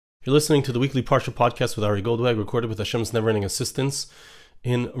You're listening to the weekly Parsha Podcast with Ari Goldwag, recorded with Hashem's never-ending assistance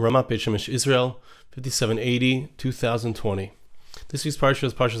in Ramat Beit Shemesh, Israel, 5780-2020. This week's Parsha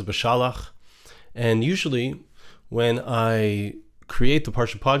is Parsha Beshalach, and usually when I create the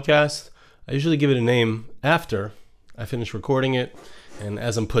Parsha Podcast, I usually give it a name after I finish recording it and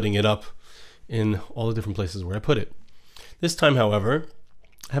as I'm putting it up in all the different places where I put it. This time, however,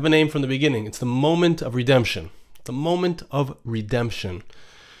 I have a name from the beginning. It's the moment of redemption. The moment of redemption.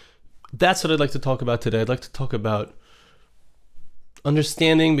 That's what I'd like to talk about today. I'd like to talk about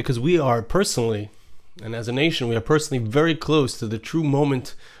understanding, because we are personally, and as a nation, we are personally very close to the true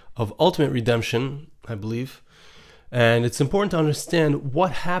moment of ultimate redemption, I believe. And it's important to understand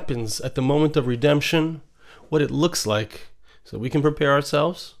what happens at the moment of redemption, what it looks like, so we can prepare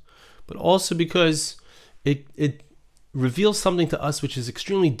ourselves, but also because it reveals something to us which is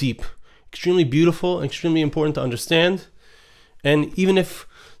extremely deep, extremely beautiful, extremely important to understand. And even if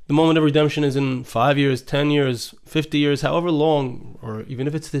the moment of redemption is in 5 years, 10 years, 50 years, however long, or even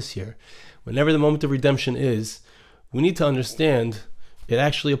if it's this year, whenever the moment of redemption is, we need to understand it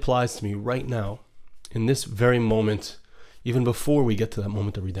actually applies to me right now, in this very moment, even before we get to that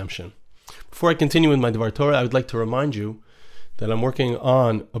moment of redemption. Before I continue with my Dvar Torah, I would like to remind you that I'm working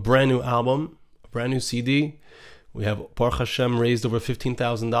on a brand new album, a brand new CD. We have, Baruch Hashem, raised over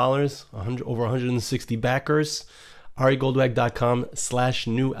 $15,000, over 160 backers.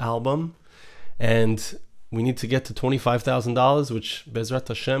 arigoldwag.com/new album, and we need to get to $25,000, which Bezrat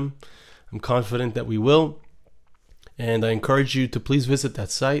Hashem, I'm confident that we will. And I encourage you to please visit that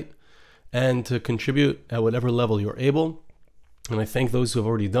site and to contribute at whatever level you're able. And I thank those who have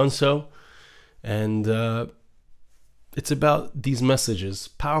already done so. And it's about these messages,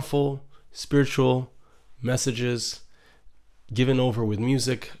 powerful spiritual messages given over with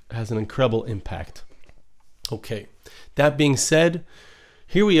music, has an incredible impact. Okay, that being said,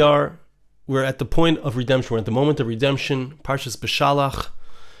 here we are. We're at the point of redemption. We're at the moment of redemption, Parsha Beshalach,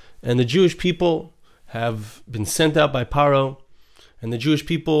 and the Jewish people have been sent out by Paro. And the Jewish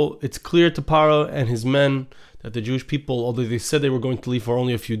people, it's clear to Paro and his men that the Jewish people, although they said they were going to leave for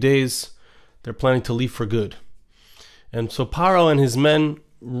only a few days, they're planning to leave for good. And so Paro and his men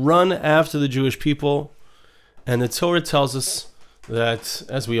run after the Jewish people, and the Torah tells us that,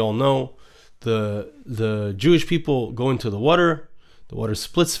 as we all know, the Jewish people go into the water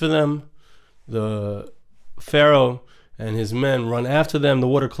splits for them, the Pharaoh and his men run after them, the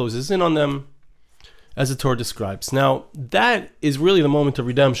water closes in on them, as the Torah describes. Now, that is really the moment of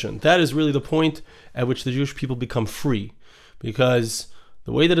redemption. That is really the point at which the Jewish people become free, because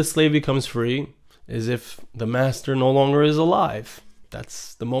the way that a slave becomes free is if the master no longer is alive.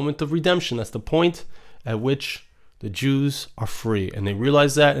 That's the moment of redemption. That's the point at which the Jews are free, and they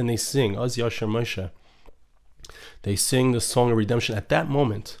realize that, and they sing Az Yasher Moshe. They sing the song of redemption at that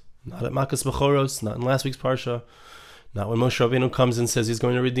moment, not at Makas Bechoros, not in last week's Parsha, not when Moshe Rabbeinu comes and says he's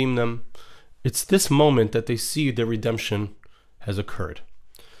going to redeem them. It's this moment that they see their redemption has occurred.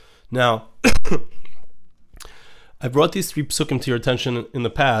 Now, I brought these three psukim to your attention in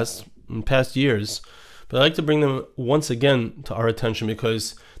past years, but I'd like to bring them once again to our attention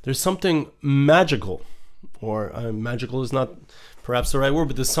because there's something magical, or magical is not perhaps the right word,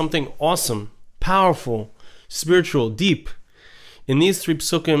 but there's something awesome, powerful, spiritual, deep in these three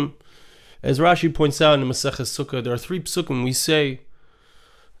psukim. As Rashi points out in the Maseches Sukkah, there are three psukim. We say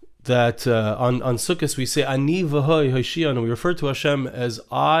that on Sukkot we say Ani v'hoi Hoshianu. We refer to Hashem as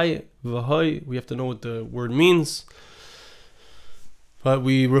I v'hoi. We have to know what the word means, but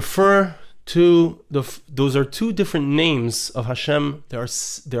we refer to those are two different names of Hashem. There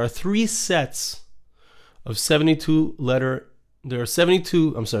are three sets of 72 letter. There are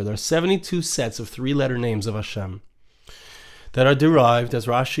 72 sets of 3-letter names of Hashem that are derived, as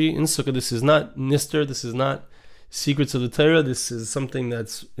Rashi in Sukkah. This is not Nister, this is not secrets of the Torah, this is something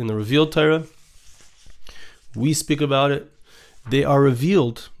that's in the revealed Torah. We speak about it. They are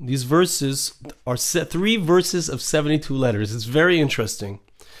revealed. These verses are 3 verses of 72 letters. It's very interesting.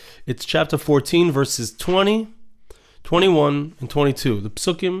 It's chapter 14, verses 20, 21, and 22. The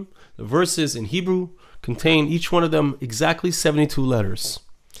psukim, the verses in Hebrew, contain each one of them exactly 72 letters.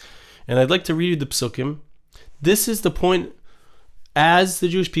 And I'd like to read you the psukim. This is the point. As the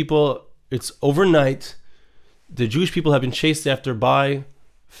Jewish people, it's overnight, the Jewish people have been chased after by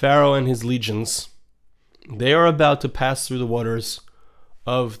Pharaoh and his legions. They are about to pass through the waters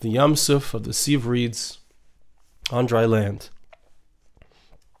of the Yam Suf, of the Sea of Reeds, on dry land.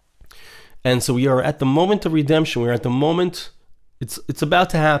 And so we are at the moment of redemption. We're at the moment, it's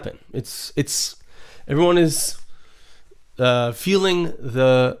about to happen. Everyone is feeling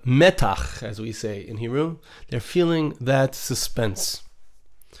the metach, as we say in Hebrew. They're feeling that suspense.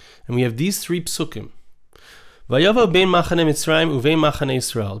 And we have these three psukim. Vayavo bein machane Mitzrayim uvein machane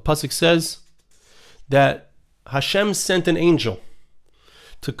Israel. The pasuk says that Hashem sent an angel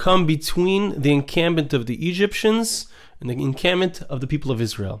to come between the encampment of the Egyptians and the encampment of the people of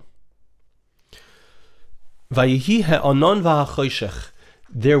Israel. Vayihi ha'anon v'ha'choshech.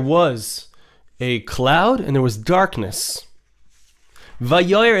 There was a cloud and there was darkness.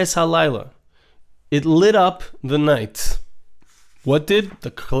 Vayoyer es halayla. It lit up the night. What did?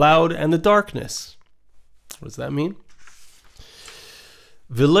 The cloud and the darkness. What does that mean?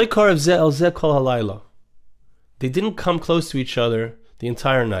 V'lo karev zeh el zeh kol halayla. They didn't come close to each other the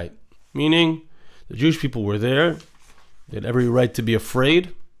entire night. Meaning, the Jewish people were there. They had every right to be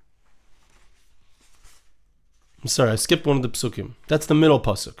afraid. I'm sorry, I skipped one of the psukim. That's the middle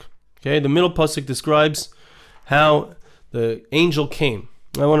pasuk. Okay, the middle pasuk describes how the angel came.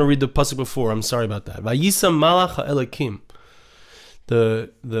 I want to read the pasuk before. I'm sorry about that. Vayisa malach ha'elakim.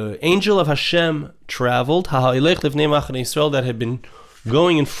 The angel of Hashem traveled. Ha'ilech lifnei machane Yisrael, that had been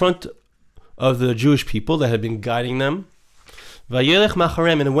going in front of the Jewish people, that had been guiding them. Vayelech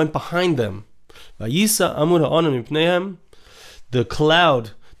macharem, and it went behind them. Vayisa amud ha'onim mipneihem. The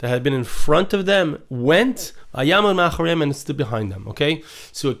cloud that had been in front of them went, ayamud macharem, and it stood behind them. Okay,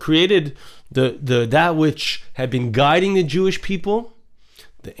 so it created the that which had been guiding the Jewish people,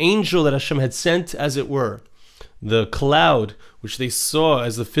 the angel that Hashem had sent, as it were, the cloud which they saw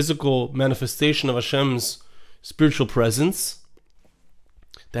as the physical manifestation of Hashem's spiritual presence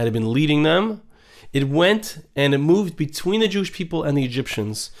that had been leading them. It went and it moved between the Jewish people and the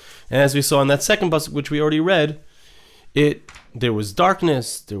Egyptians. And as we saw in that second pasuk, which we already read, there was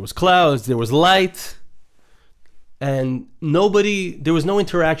darkness, there was clouds, there was light, and there was no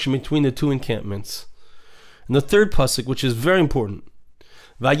interaction between the two encampments. And the third pasuk, which is very important,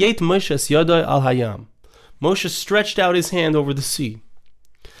 Vayet Moshe es yadai al hayam. Moshe stretched out his hand over the sea.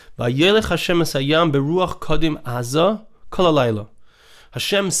 Vayelech Hashem es hayam beruach kadim aza kol halayla.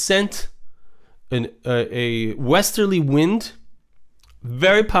 Hashem sent a westerly wind,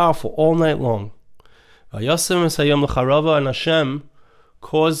 very powerful, all night long. Vayasem es hayam lecharava, and Hashem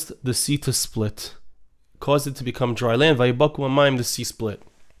caused the sea to split, caused it to become dry land. Vayibaku amayim, the sea split.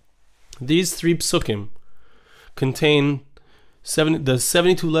 These three psukim contain the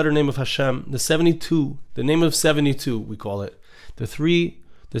 72-letter name of Hashem, the name of 72, we call it. The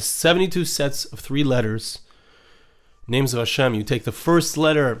 72 sets of 3 letters, names of Hashem. You take the first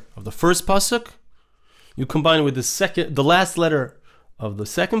letter of the first pasuk, you combine it with the last letter of the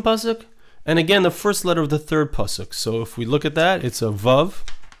second pasuk, and again the first letter of the third pasuk. So if we look at that, it's a vav,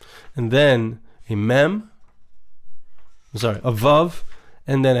 and then a mem, a vav,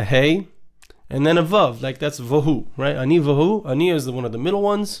 and then a hey, and then a vav, like that's vahu, right? Ani vahu. Ani is one of the middle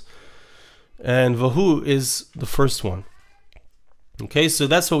ones, and vahu is the first one. Okay, so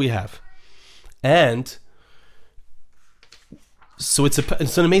that's what we have. And so it's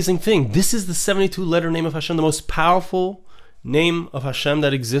an amazing thing. This is the 72-letter name of Hashem, the most powerful name of Hashem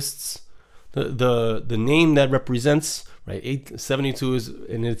that exists. The name that represents, right? 72 is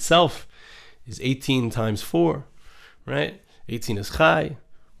in itself is 18 times 4, right? 18 is chai.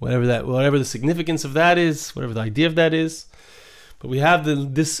 Whatever the significance of that is, whatever the idea of that is. But we have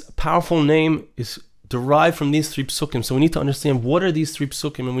this powerful name is derived from these 3 psukim. So we need to understand what are these 3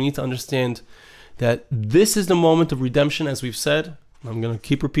 psukim, and we need to understand that this is the moment of redemption, as we've said. I'm going to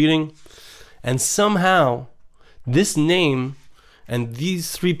keep repeating. And somehow, this name and these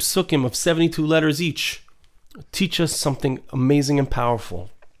 3 psukim of 72 letters each teach us something amazing and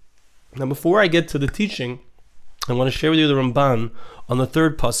powerful. Now, before I get to the teaching, I want to share with you the Ramban on the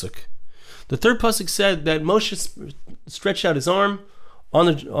third pasuk. The third pasuk said that Moshe stretched out his arm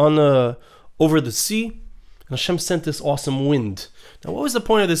over the sea, and Hashem sent this awesome wind. Now, what was the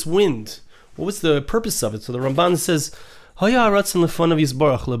point of this wind? What was the purpose of it? So the Ramban says, Haya aratzin lefanav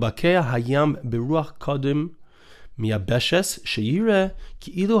yisbarach lebakea hayam beruach kadim miyabeshes sheyireh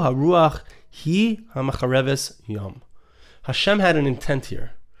ki'ilu haruach hi hamachareves yam. Hashem had an intent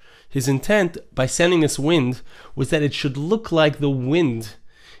here. His intent by sending this wind was that it should look like the wind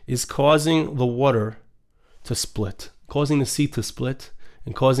is causing the water to split, causing the sea to split,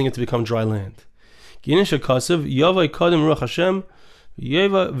 and causing it to become dry land. Pasuk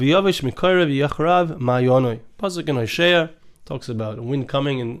in Hosea talks about a wind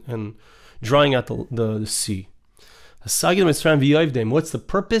coming and drying out the sea. What's the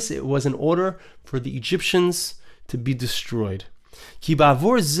purpose? It was in order for the Egyptians to be destroyed. Maybe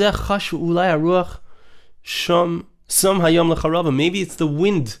it's the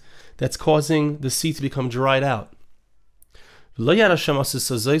wind that's causing the sea to become dried out. Perhaps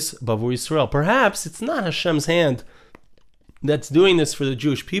it's not Hashem's hand that's doing this for the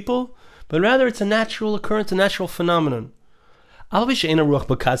Jewish people, but rather it's a natural occurrence, a natural phenomenon. Even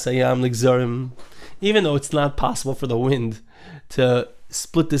though it's not possible for the wind to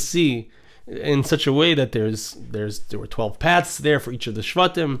split the sea in such a way that there were 12 paths there for each of the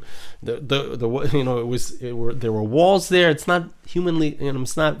shvatim. There were walls there. It's not humanly,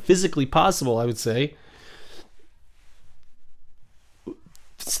 it's not physically possible, I would say.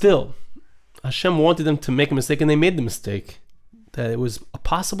 Still, Hashem wanted them to make a mistake, and they made the mistake. That it was a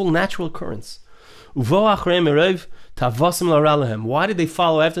possible natural occurrence. Why did they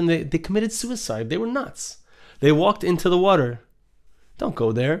follow after them? They committed suicide. They were nuts. They walked into the water. Don't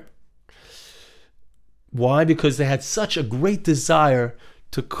go there. Why? Because they had such a great desire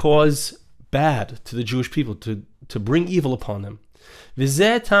to cause bad to the Jewish people, to bring evil upon them. This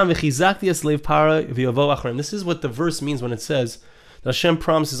is what the verse means when it says, Hashem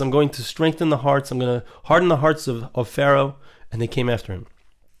promises, I'm going to strengthen the hearts, I'm going to harden the hearts of Pharaoh, and they came after them.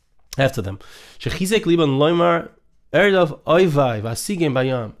 Hashem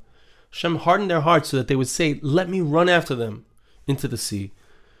hardened their hearts so that they would say, let me run after them into the sea.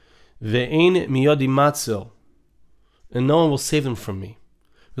 And no one will save them from me.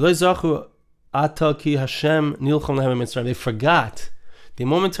 They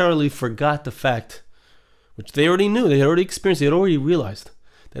momentarily forgot the fact, which they already knew, they had already experienced, they had already realized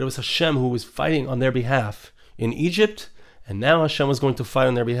that it was Hashem who was fighting on their behalf in Egypt, and now Hashem was going to fight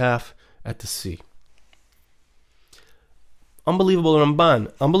on their behalf at the sea. Unbelievable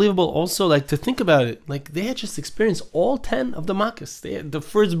Ramban. Unbelievable also, like, to think about it. Like, they had just experienced all 10 of the Makkahs. The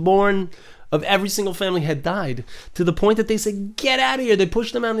firstborn of every single family had died, to the point that they said, get out of here. They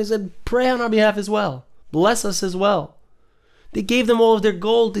pushed them out and they said, pray on our behalf as well. Bless us as well. They gave them all of their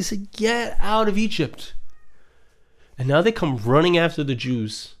gold. They said, get out of Egypt. And now they come running after the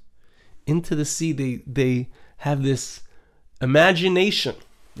Jews into the sea. They have this imagination,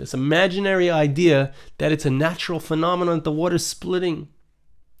 this imaginary idea that it's a natural phenomenon, that the water's splitting.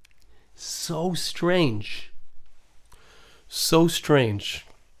 So strange. So strange.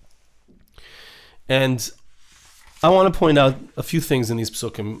 And I want to point out a few things in these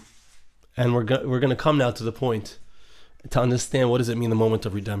psukim, and we're going to come now to the point to understand what does it mean, the moment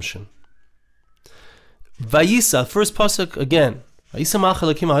of redemption. Vayisa, first pasuk again.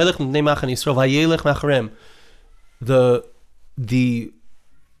 The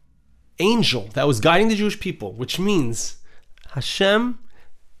angel that was guiding the Jewish people, which means Hashem,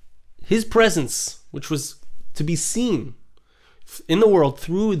 His presence, which was to be seen in the world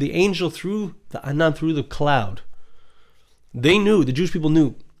through the angel, through the Anan, through the cloud. They knew, the Jewish people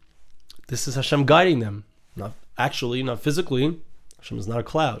knew, this is Hashem guiding them. Not actually, not physically. Hashem is not a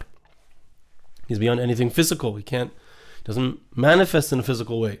cloud. He's beyond anything physical. He doesn't manifest in a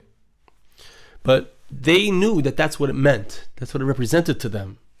physical way. But they knew that that's what it meant. That's what it represented to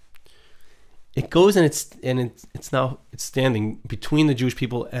them. It goes and it's standing between the Jewish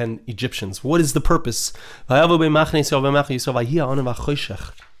people and Egyptians. What is the purpose? There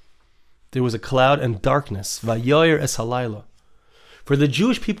was a cloud and darkness. For the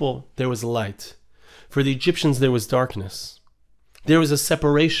Jewish people, there was light. For the Egyptians, there was darkness. There was a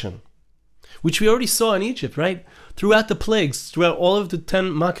separation, which we already saw in Egypt, right? Throughout the plagues, throughout all of the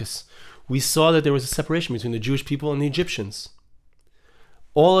 10 Makkahs, we saw that there was a separation between the Jewish people and the Egyptians.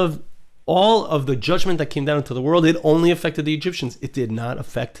 All of the judgment that came down into the world, it only affected the Egyptians. It did not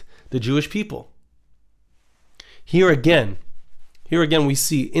affect the Jewish people. Here again, we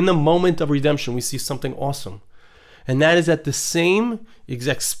see, in the moment of redemption, we see something awesome. And that is that the same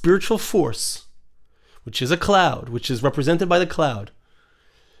exact spiritual force, which is a cloud, which is represented by the cloud,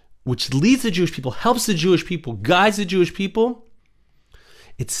 which leads the Jewish people, helps the Jewish people, guides the Jewish people,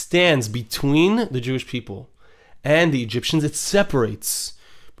 it stands between the Jewish people and the Egyptians. It separates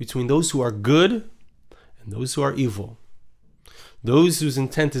between those who are good and those who are evil. Those whose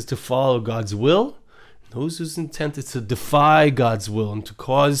intent is to follow God's will, and those whose intent is to defy God's will and to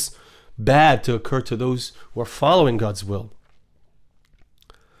cause bad to occur to those who are following God's will.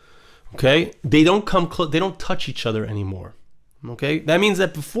 Okay? They don't come close, they don't touch each other anymore. Okay? That means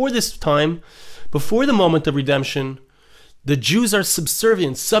that before this time, before the moment of redemption, the Jews are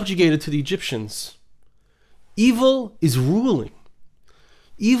subservient, subjugated to the Egyptians. Evil is ruling.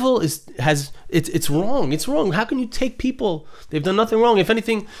 Evil it's wrong. It's wrong. How can you take people? They've done nothing wrong. If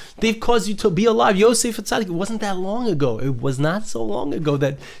anything, they've caused you to be alive. Yosef Tzaddik, it wasn't that long ago. It was not so long ago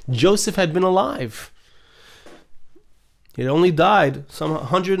that Joseph had been alive. He had only died some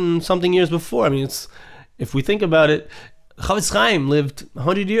 100 and something years before. I mean, if we think about it, Chavetz Chaim lived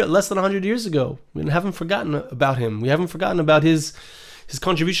less than 100 years ago. We haven't forgotten about him. We haven't forgotten about his his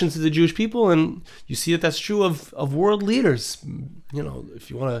contribution to the Jewish people, and you see that that's true of world leaders. You know,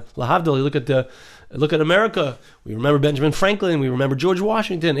 if you want to lahavdil, look at America. We remember Benjamin Franklin. We remember George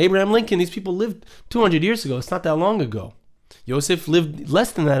Washington, Abraham Lincoln. These people lived 200 years ago. It's not that long ago. Yosef lived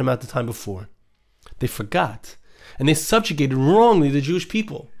less than that amount of time before. They forgot, and they subjugated wrongly the Jewish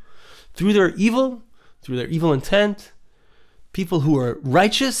people through their evil intent. People who are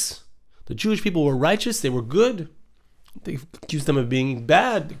righteous, the Jewish people were righteous. They were good. They accused them of being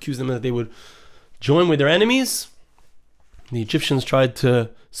bad. They accused them that they would join with their enemies. The Egyptians tried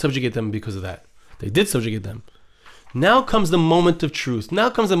to subjugate them because of that. They did subjugate them. Now comes the moment of truth. Now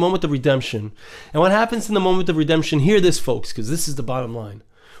comes the moment of redemption. And what happens in the moment of redemption, hear this, folks, because this is the bottom line.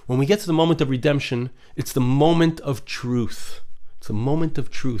 When we get to the moment of redemption, it's the moment of truth. It's a moment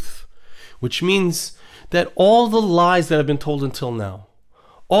of truth, which means that all the lies that have been told until now,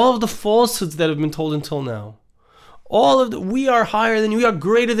 all of the falsehoods that have been told until now, all of the, we are higher than you, we are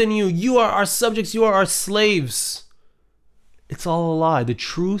greater than you, you are our subjects, you are our slaves. It's all a lie. The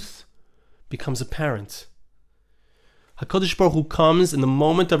truth becomes apparent. HaKadosh Baruch Hu comes in the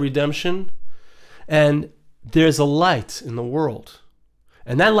moment of redemption, and there's a light in the world.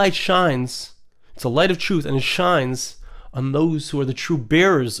 And that light shines. It's a light of truth, and it shines on those who are the true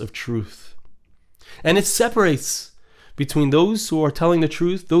bearers of truth. And it separates between those who are telling the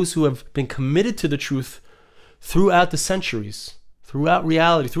truth, those who have been committed to the truth throughout the centuries, throughout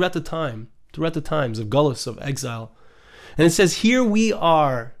reality, throughout the times of Gullus, of exile. And it says, here we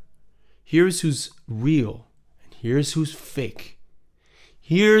are. Here's who's real, and here's who's fake.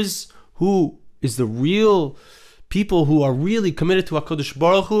 Here's who is the real people who are really committed to HaKadosh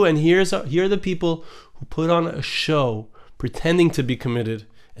Baruch Hu, and here are the people who put on a show pretending to be committed,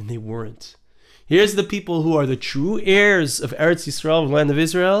 and they weren't. Here's the people who are the true heirs of Eretz Yisrael, the land of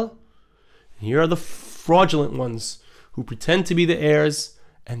Israel. And here are the fraudulent ones who pretend to be the heirs,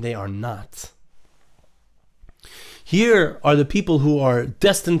 and they are not. Here are the people who are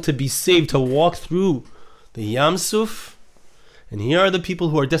destined to be saved, to walk through the Yam Suf, and here are the people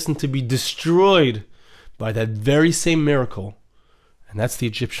who are destined to be destroyed by that very same miracle, and that's the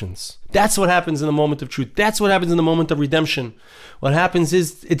Egyptians. That's what happens in the moment of truth. That's what happens in the moment of redemption. What happens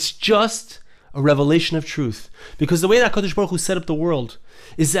is it's just a revelation of truth, because the way that HaKadosh Baruch Hu set up the world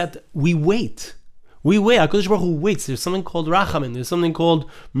is that we wait. We wait. HaKadosh Baruch Hu waits. There's something called Rachamin. There's something called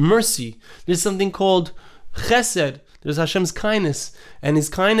mercy. There's something called Chesed. There's Hashem's kindness. And His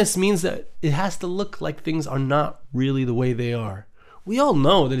kindness means that it has to look like things are not really the way they are. We all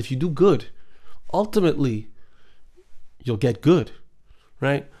know that if you do good, ultimately, you'll get good,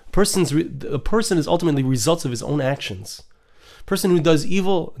 right? A person is ultimately results of his own actions. A person who does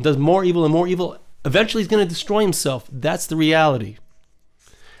evil, does more evil and more evil, eventually is going to destroy himself. That's the reality.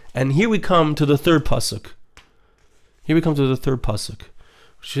 And here we come to the third pasuk.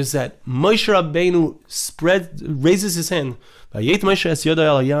 Which is that Moshe Rabbeinu raises his hand. And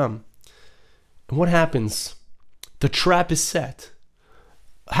what happens? The trap is set.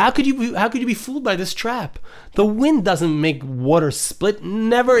 How could you be fooled by this trap? The wind doesn't make water split.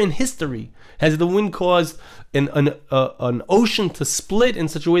 Never in history has the wind caused an ocean to split in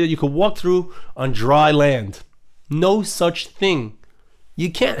such a way that you could walk through on dry land. No such thing. You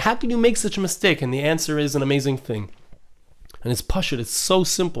can't. How can you make such a mistake? And the answer is an amazing thing. And it's pashut. It's so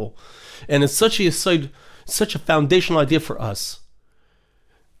simple, and it's such a foundational idea for us.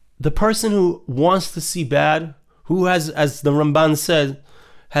 The person who wants to see bad, who has, as the Ramban said,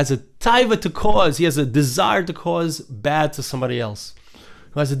 has a taiva to cause, he has a desire to cause bad to somebody else,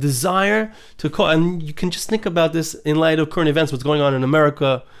 who has a desire to cause, and you can just think about this in light of current events, what's going on in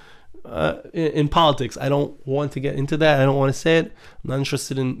America, in politics. I don't want to get into that. I don't want to say it. I'm not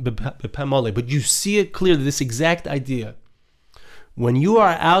interested in bepamale, but you see it clearly, this exact idea. When you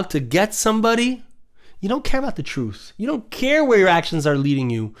are out to get somebody, you don't care about the truth. You don't care where your actions are leading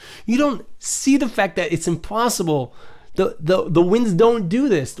you. You don't see the fact that it's impossible. The winds don't do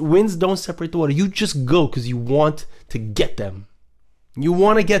this. The winds don't separate the water. You just go because you want to get them. You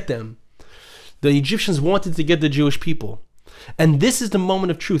want to get them. The Egyptians wanted to get the Jewish people. And this is the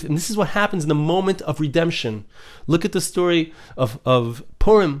moment of truth. And this is what happens in the moment of redemption. Look at the story of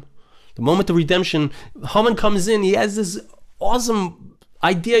Purim. The moment of redemption. Haman comes in. He has this awesome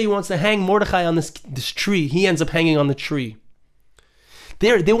idea. He wants to hang Mordechai on this tree. He ends up hanging on the tree.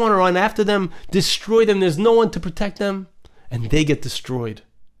 They want to run after them, destroy them. There's no one to protect them, and they get destroyed.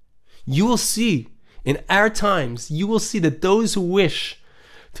 You will see in our times, you will see that those who wish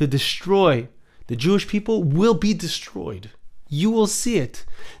to destroy the Jewish people will be destroyed. You will see it.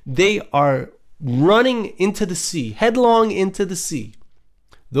 They are running into the sea, headlong into the sea.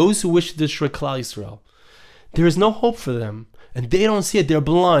 Those who wish to destroy Klal Yisrael. There is no hope for them. and they don't see it. They're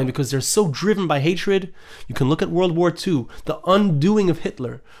blind because they're so driven by hatred. You can look at World War II. The undoing of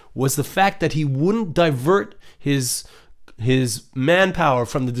Hitler was the fact that he wouldn't divert his manpower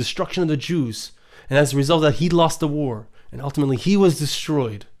from the destruction of the Jews. And as a result of that, he lost the war. And ultimately, he was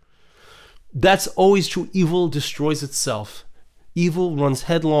destroyed. That's always true. Evil destroys itself. Evil runs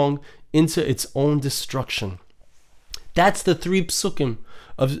headlong into its own destruction. That's the 3 psukim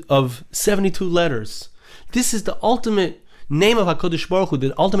of 72 letters. This is the ultimate name of HaKadosh Baruch Hu,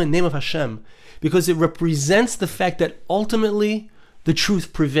 the ultimate name of Hashem, because it represents the fact that ultimately the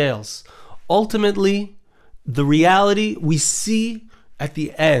truth prevails. Ultimately, the reality we see at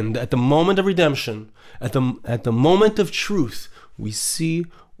the end, at the moment of redemption, at the moment of truth, we see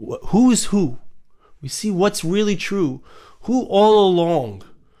who is who. We see what's really true. Who all along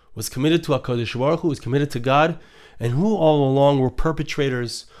was committed to HaKadosh Baruch Hu, was committed to God, and who all along were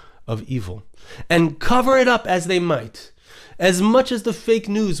perpetrators of evil. And cover it up as they might. As much as the fake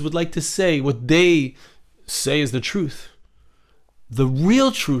news would like to say what they say is the truth, the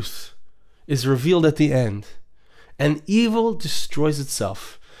real truth is revealed at the end. And evil destroys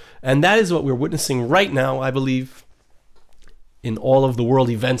itself. And that is what we're witnessing right now, I believe, in all of the world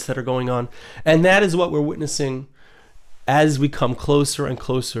events that are going on. And that is what we're witnessing as we come closer and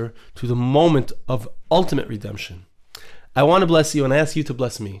closer to the moment of ultimate redemption. I want to bless you and ask you to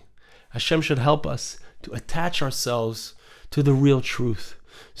bless me. Hashem should help us to attach ourselves to the real truth,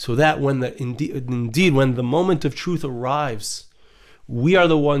 so that when when the moment of truth arrives, we are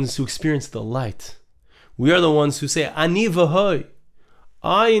the ones who experience the light. We are the ones who say, Ani v'hoi,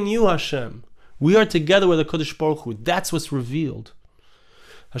 I and you, Hashem. We are together with the Kodesh Baruch Hu. That's what's revealed.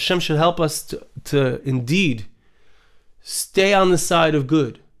 Hashem should help us to indeed stay on the side of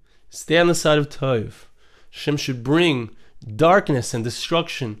good, stay on the side of Tov. Hashem should bring darkness and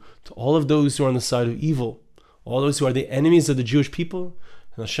destruction to all of those who are on the side of evil, all those who are the enemies of the Jewish people.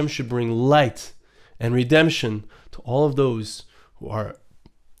 And Hashem should bring light and redemption to all of those who are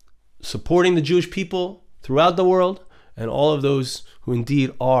supporting the Jewish people throughout the world, and all of those who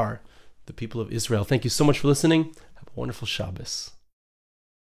indeed are the people of Israel. Thank you so much for listening. Have a wonderful Shabbos.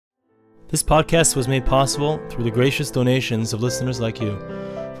 This podcast was made possible through the gracious donations of listeners like you.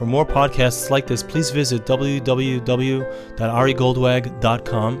 For more podcasts like this, please visit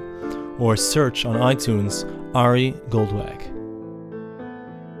www.arigoldwag.com or search on iTunes Ari Goldwag.